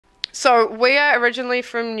So we are originally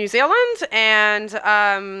from New Zealand,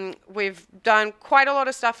 and we've done quite a lot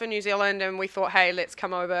of stuff in New Zealand, and we thought, hey, let's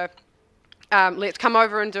come over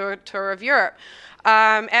and do a tour of Europe.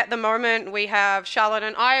 At the moment, we have Charlotte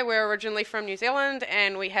and I. We're originally from New Zealand,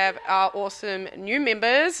 and we have our awesome new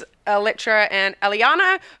members, Electra and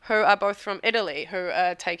Eliana, who are both from Italy, who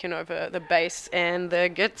are taking over the bass and the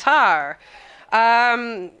guitar.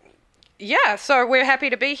 Yeah, so we're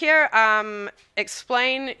happy to be here.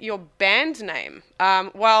 Explain your band name.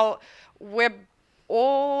 Well, we're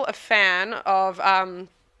all a fan of...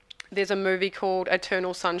 there's a movie called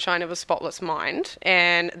Eternal Sunshine of a Spotless Mind,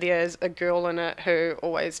 and there's a girl in it who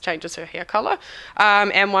always changes her hair colour,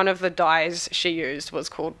 and one of the dyes she used was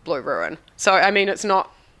called Blue Ruin. So, I mean, it's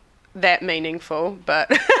not that meaningful, but...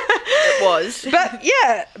 It was.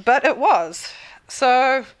 but it was.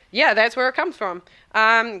 So, yeah, that's where it comes from.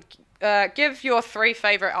 Give your 3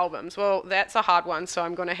 favourite albums. Well, that's a hard one, so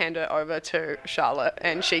I'm going to hand it over to Charlotte,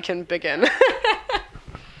 and she can begin.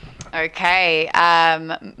 Okay,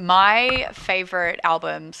 my favourite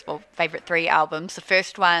albums, well, favourite 3 albums. The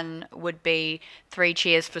first one would be 3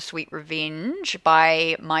 Cheers for Sweet Revenge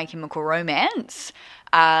by My Chemical Romance.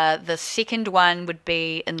 The second one would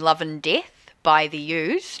be In Love and Death by The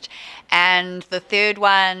Used. And the third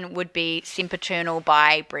one would be Sempiternal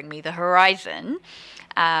by Bring Me the Horizon.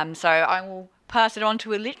 So I will pass it on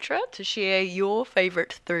to Electra to share your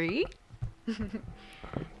favourite 3.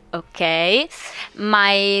 Okay,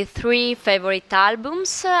 my 3 favorite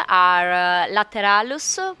albums are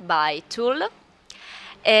Lateralus by Tool,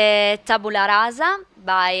 Tabula Rasa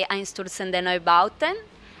by Einstürzen der Neubauten,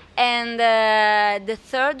 and the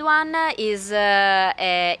third one is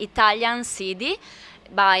Italian CD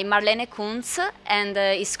by Marlene Kunz, and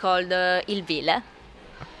it's called Il Vile.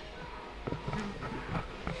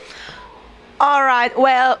 All right,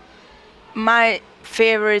 well, my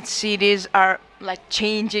favorite CDs are like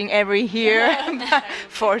changing every year,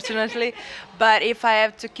 fortunately. But if I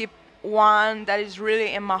have to keep one that is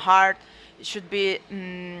really in my heart, it should be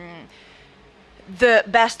the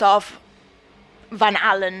best of Van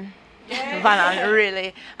Halen. Yeah. Van Halen,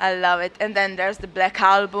 really, I love it. And then there's the Black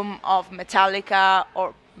Album of Metallica,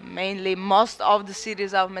 or mainly most of the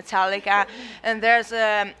CDs of Metallica. And there's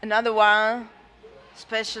another one,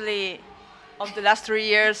 especially of the last 3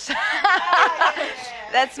 years.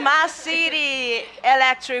 That's my CD,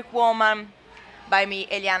 Electric Woman by me,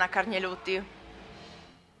 Eliana Carnelutti.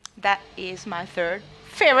 That is my 3rd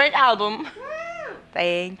favorite album.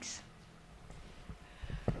 Thanks.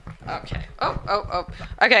 Okay. Oh.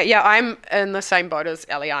 Okay, yeah, I'm in the same boat as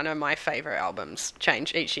Eliana. My favorite albums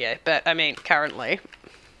change each year, but I mean, currently,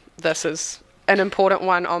 this is an important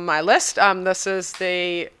one on my list. This is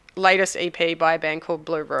the latest EP by a band called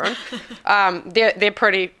Blue Ruin. They're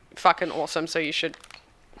pretty fucking awesome, so you should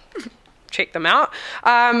check them out.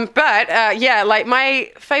 Yeah, like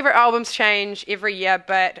my favorite albums change every year,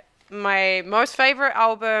 but my most favorite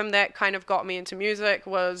album that kind of got me into music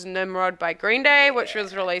was Nimrod by Green Day, which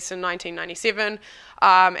was released in 1997,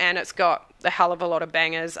 and it's got a hell of a lot of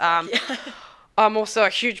bangers. I'm also a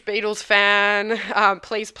huge Beatles fan.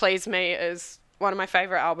 Please Please Me is one of my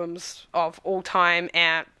favorite albums of all time,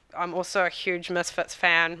 and I'm also a huge Misfits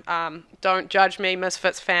fan. Don't judge me,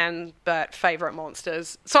 Misfits fan, but favorite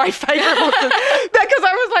Monsters. Sorry, favorite Monsters. Because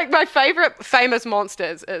I was like, my favorite Famous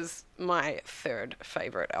Monsters is my 3rd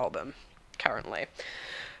favorite album currently.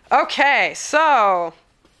 Okay, so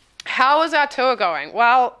how is our tour going?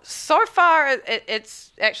 Well, so far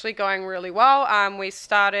it's actually going really well. We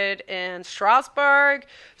started in Strasbourg,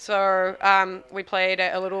 so we played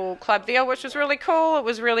at a little club there, which was really cool. It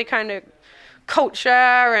was really kind of culture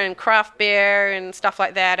and craft beer and stuff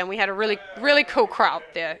like that, and we had a really, really cool crowd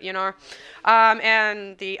there, you know.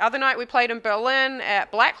 And the other night we played in Berlin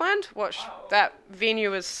at Blackland, which that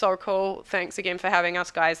venue is so cool. Thanks again for having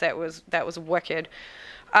us, guys. That was wicked.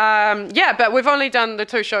 Yeah, but we've only done the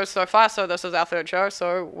 2 shows so far, so this is our 3rd show,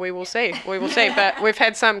 so we will see. But we've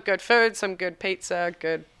had some good food, some good pizza,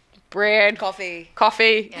 good bread, coffee,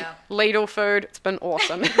 yeah. Lidl food. It's been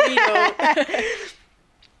awesome. Lidl.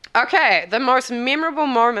 Okay, the most memorable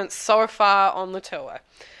moments so far on the tour.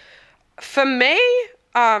 For me,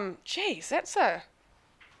 geez, that's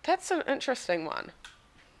an interesting one.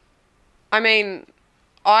 I mean,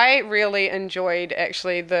 I really enjoyed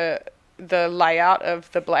actually the layout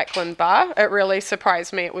of the Blackland bar. It really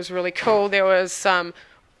surprised me. It was really cool. There was some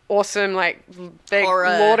awesome, like, big horror.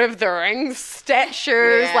 Lord of the Rings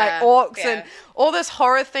statues, like orcs and all this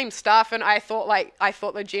horror themed stuff, and I thought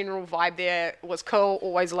the general vibe there was cool.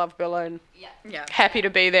 Always loved Berlin. Yeah. Happy to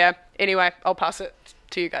be there. Anyway, I'll pass it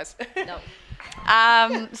to you guys. No.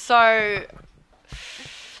 So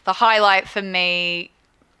the highlight for me,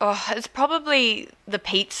 it's probably the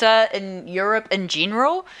pizza in Europe in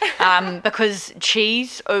general, because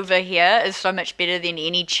cheese over here is so much better than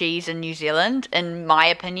any cheese in New Zealand, in my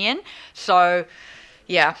opinion. So,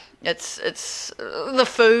 yeah, it's the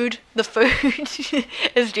food. The food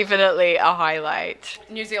is definitely a highlight.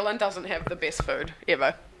 New Zealand doesn't have the best food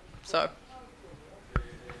ever, so.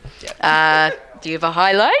 Do you have a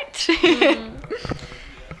highlight?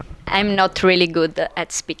 I'm not really good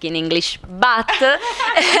at speaking English, but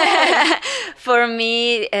for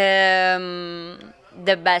me,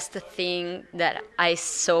 the best thing that I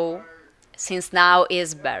saw since now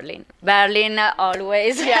is Berlin. Berlin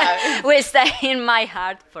always will stay in my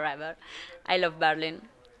heart forever. I love Berlin,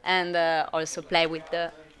 and also play with you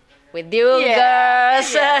girls. Yeah.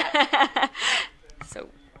 So.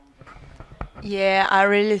 Yeah, I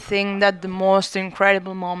really think that the most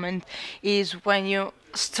incredible moment is when you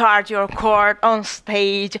start your chord on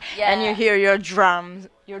stage and you hear your drummer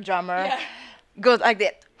go like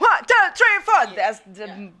that. 1, 2, 3, 4. That's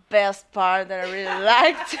the best part that I really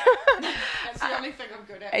liked. That's the only thing I'm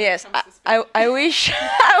good at. Yes, I wish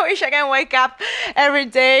I can wake up every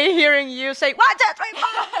day hearing you say 1, 2, 3,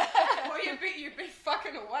 4. Well, you'd be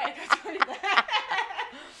fucking awake. I tell you that.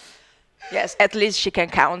 Yes, at least she can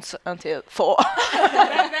count until 4.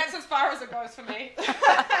 That's as far as it goes for me.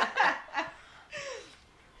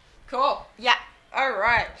 Cool. Yeah. All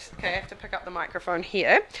right. Okay, I have to pick up the microphone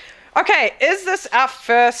here. Okay, is this our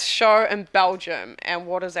first show in Belgium, and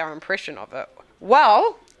what is our impression of it?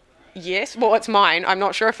 Well, yes. Well, it's mine. I'm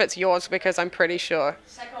not sure if it's yours because I'm pretty sure.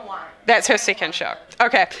 Second one. That's her second show.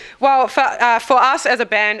 Okay. Well, for us as a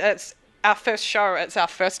band, it's our first show. It's our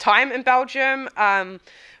first time in Belgium.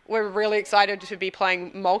 We're really excited to be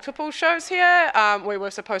playing multiple shows here. We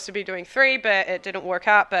were supposed to be doing 3, but it didn't work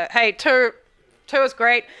out. But hey, 2 is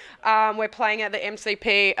great. We're playing at the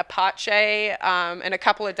MCP Apache in a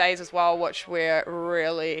couple of days as well, which we're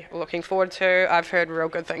really looking forward to. I've heard real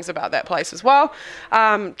good things about that place as well,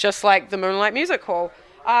 just like the Moonlight Music Hall.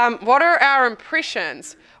 What are our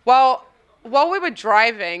impressions? Well, while we were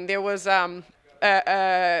driving, there was a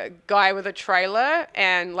guy with a trailer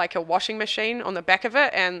and like a washing machine on the back of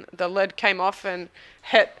it, and the lid came off and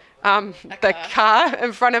hit the car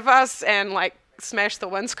in front of us and like smashed the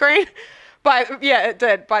windscreen. But yeah, it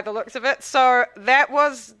did by the looks of it. So that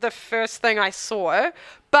was the first thing I saw.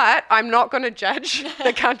 But I'm not going to judge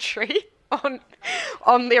the country on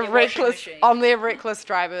their reckless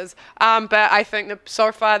drivers. But I think that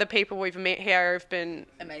so far the people we've met here have been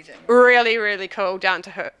amazing, really, really cool, down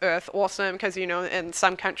to earth, awesome. Because in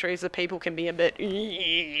some countries the people can be a bit,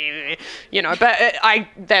 But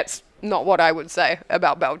that's not what I would say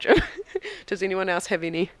about Belgium. Does anyone else have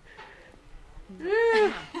any?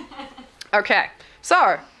 Okay,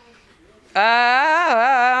 so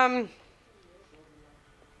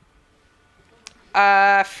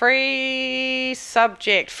free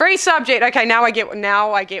subject. Okay, now I get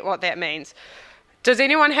what that means. Does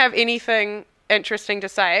anyone have anything interesting to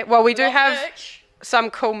say? Well, we do have some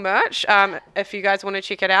cool merch. If you guys want to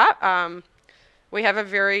check it out, we have a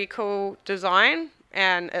very cool design,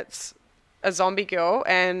 and it's a zombie girl,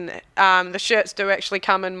 and the shirts do actually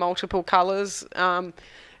come in multiple colors.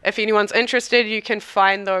 If anyone's interested, you can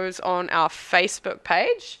find those on our Facebook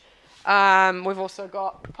page. We've also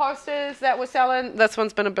got posters that we're selling. This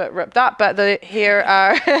one's been a bit ripped up, but here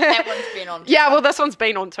are... That one's been on tour. Yeah, well, this one's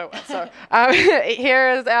been on tour. So here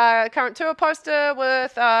is our current tour poster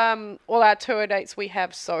with all our tour dates we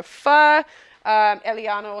have so far.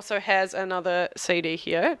 Eliana also has another CD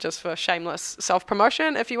here, just for shameless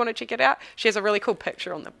self-promotion, if you want to check it out. She has a really cool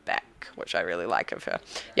picture on the back, which I really like of her.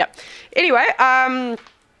 Yep. Anyway,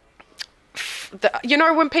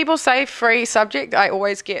 when people say free subject, I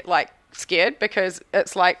always get like scared, because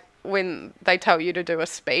it's like when they tell you to do a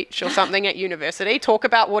speech or something at university, talk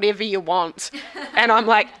about whatever you want, and I'm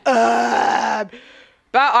like, ugh.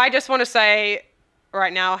 But I just want to say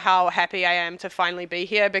right now how happy I am to finally be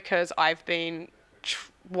here, because I've been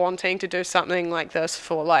wanting to do something like this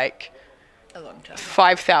for like a long time,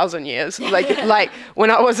 5,000 years. Like when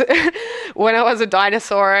I was a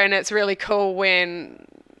dinosaur, and it's really cool when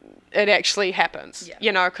it actually happens,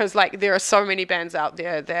 because like there are so many bands out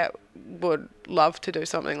there that would love to do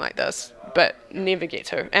something like this but never get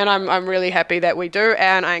to, and I'm really happy that we do,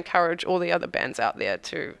 and I encourage all the other bands out there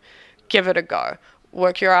to give it a go.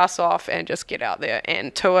 Work your ass off and just get out there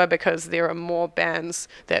and tour, because there are more bands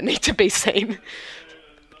that need to be seen.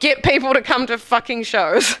 Get people to come to fucking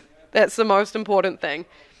shows. That's the most important thing.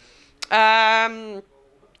 Okay,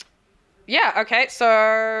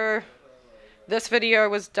 so This video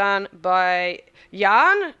was done by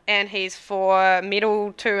Jan, and he's for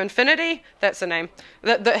Metal To Infinity. That's the name.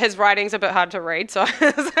 His writing's a bit hard to read, so.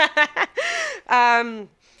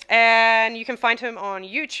 And you can find him on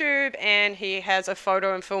YouTube, and he has a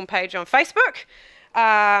photo and film page on Facebook.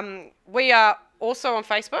 We are also on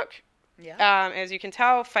Facebook. Yeah. As you can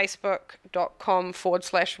tell,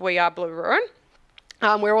 facebook.com/We Are Blue Ruin.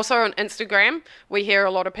 We're also on Instagram. We hear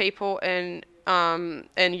a lot of people in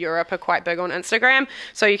Europe are quite big on Instagram.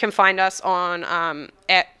 So you can find us on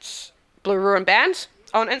at Blue Ruin Band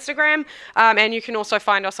on Instagram. And you can also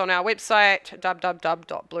find us on our website,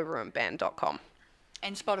 www.blueruinband.com.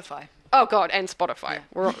 And Spotify. Oh, God, and Spotify.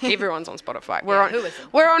 Yeah. Everyone's on Spotify. Who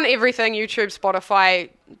isn't? We're on everything, YouTube, Spotify,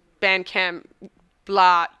 Bandcamp,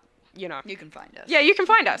 blah, you know. You can find us. Yeah, you can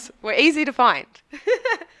find us. We're easy to find.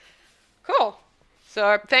 Cool.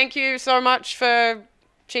 So thank you so much for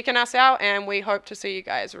checking us out, and we hope to see you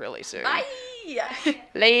guys really soon. Bye.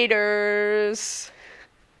 Laters.